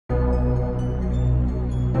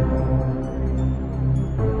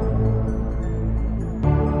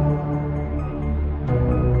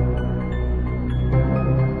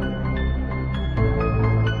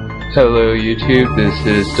Hello YouTube, this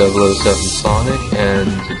is 007 Sonic, and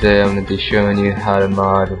today I'm going to be showing you how to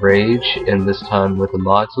mod Rage, and this time with a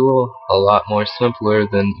mod tool. A lot more simpler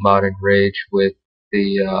than modding Rage with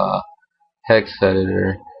the hex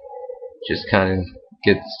editor. Just kind of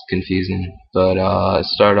gets confusing. But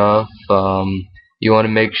start off, you want to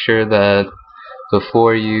make sure that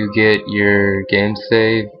before you get your game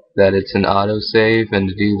save, that it's an autosave, and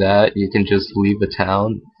to do that you can just leave a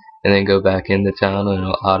town and then go back into town and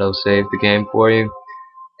it'll autosave the game for you.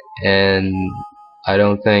 And I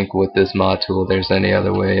don't think with this mod tool there's any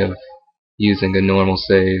other way of using a normal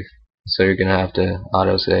save, so you're gonna have to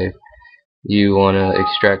autosave. You want to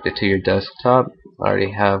extract it to your desktop. I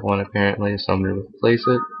already have one apparently, so I'm gonna replace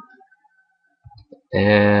it.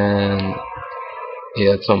 And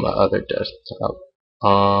yeah, it's on my other desktop.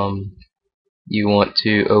 You want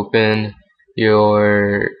to open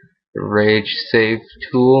your Rage save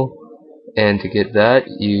tool, and to get that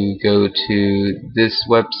you go to this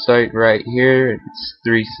website right here. It's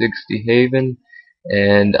 360 Haven,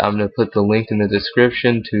 and I'm going to put the link in the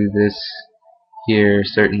description to this here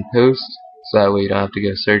certain post, so that way you don't have to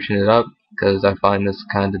go searching it up, because I find this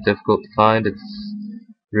kind of difficult to find. It's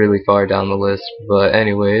really far down the list. But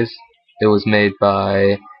anyways, it was made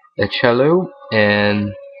by Echelo,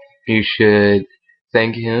 and you should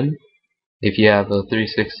thank him. If you have a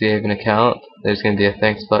 360 Haven account, there's going to be a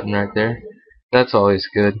thanks button right there. That's always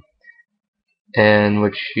good. And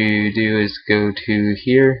what you do is go to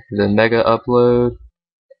here, the mega upload,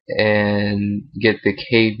 and get the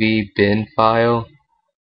kv.bin file,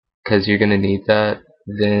 because you're going to need that.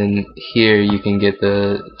 Then here you can get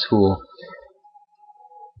the tool.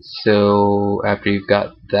 So after you've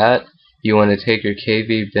got that, you want to take your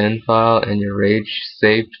kv.bin file and your Rage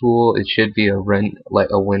save tool. It should be like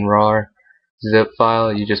a WinRAR zip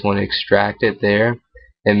file. You just want to extract it there,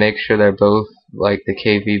 and make sure they're both, like the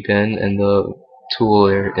kv.bin and the tool,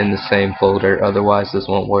 are in the same folder, otherwise this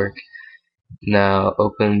won't work. Now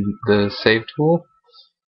open the save tool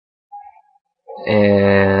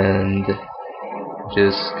and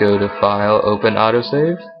just go to File, Open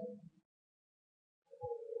Autosave.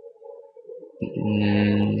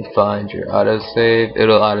 Find your autosave.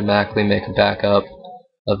 It'll automatically make a backup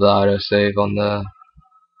of the autosave on the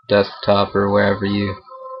desktop or wherever you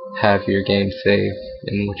have your game saved,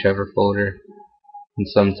 in whichever folder. And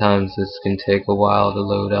sometimes this can take a while to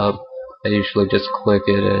load up. I usually just click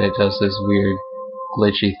it and it does this weird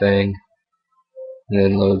glitchy thing and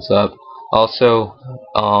then loads up. Also,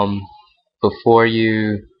 before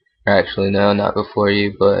you, or actually no, not before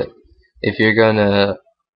you, but if you're gonna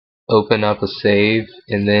open up a save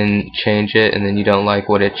and then change it, and then you don't like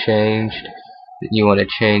what it changed, you want to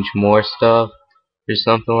change more stuff or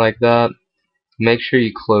something like that, make sure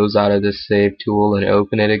you close out of this save tool and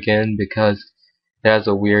open it again, because it has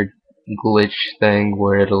a weird glitch thing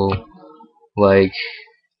where it'll, like,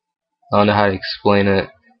 I don't know how to explain it.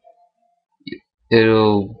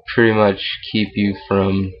 It'll pretty much keep you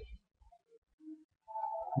from,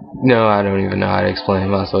 no, I don't even know how to explain it.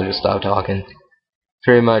 Might as well just stop talking.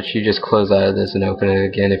 Pretty much you just close out of this and open it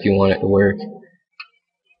again if you want it to work.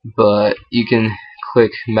 But you can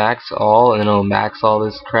click max all and it'll max all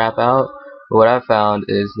this crap out. But what I found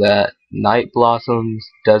is that night blossoms,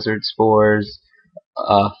 desert spores,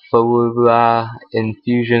 Fowula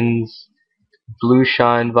infusions, blue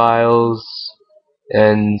shine vials,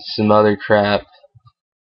 and some other crap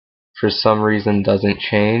for some reason doesn't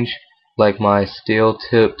change. Like my steel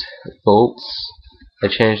tipped bolts, I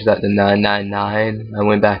changed that to 999. I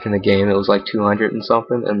went back in the game, it was like 200 and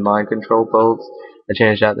something, and mind control bolts, I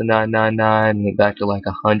changed that to 999 and went back to like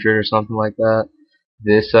 100 or something like that.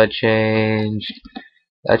 This I changed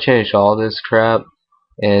all this crap,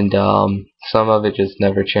 and some of it just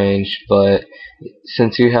never changed. But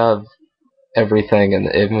since you have everything in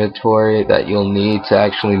the inventory that you'll need to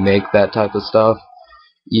actually make that type of stuff,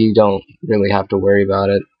 you don't really have to worry about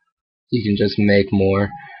it. You can just make more.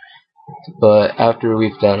 But after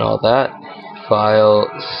we've done all that, file,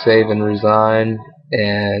 save and resign,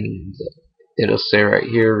 and it'll say right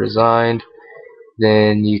here resigned.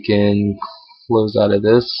 Then you can close out of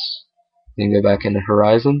this and go back into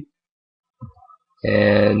Horizon,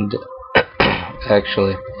 and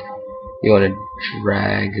actually you want to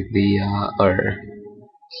drag the or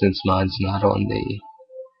since mine's not on the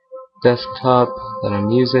desktop that I'm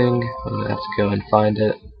using, I'm gonna have to go and find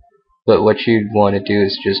it. But what you'd want to do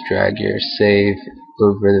is just drag your save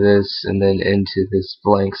over this and then into this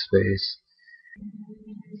blank space.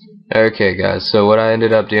 Okay guys, so what I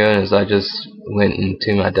ended up doing is I just went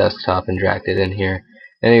into my desktop and dragged it in here.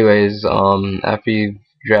 Anyways, after you've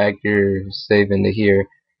dragged your save into here,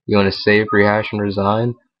 you want to save, rehash, and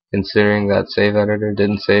resign. considering that save editor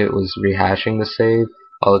didn't say it was rehashing the save.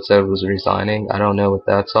 All it said was resigning. I don't know what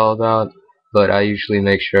that's all about, but I usually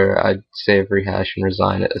make sure I save, rehash, and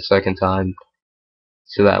resign it a second time,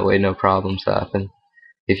 so that way no problems happen.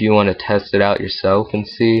 If you want to test it out yourself and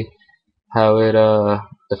see how it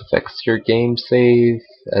affects your game save,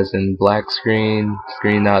 as in black screen,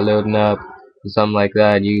 screen not loading up, something like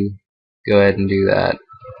that, you go ahead and do that.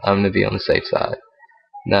 I'm going to be on the safe side.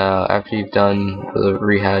 Now, after you've done the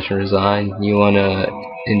rehash and resign, you want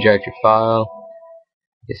to inject your file,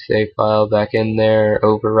 your save file back in there,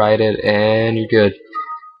 overwrite it, and you're good.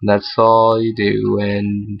 And that's all you do,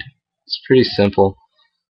 and it's pretty simple.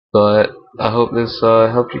 But I hope this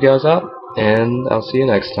helped you guys out, and I'll see you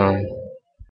next time.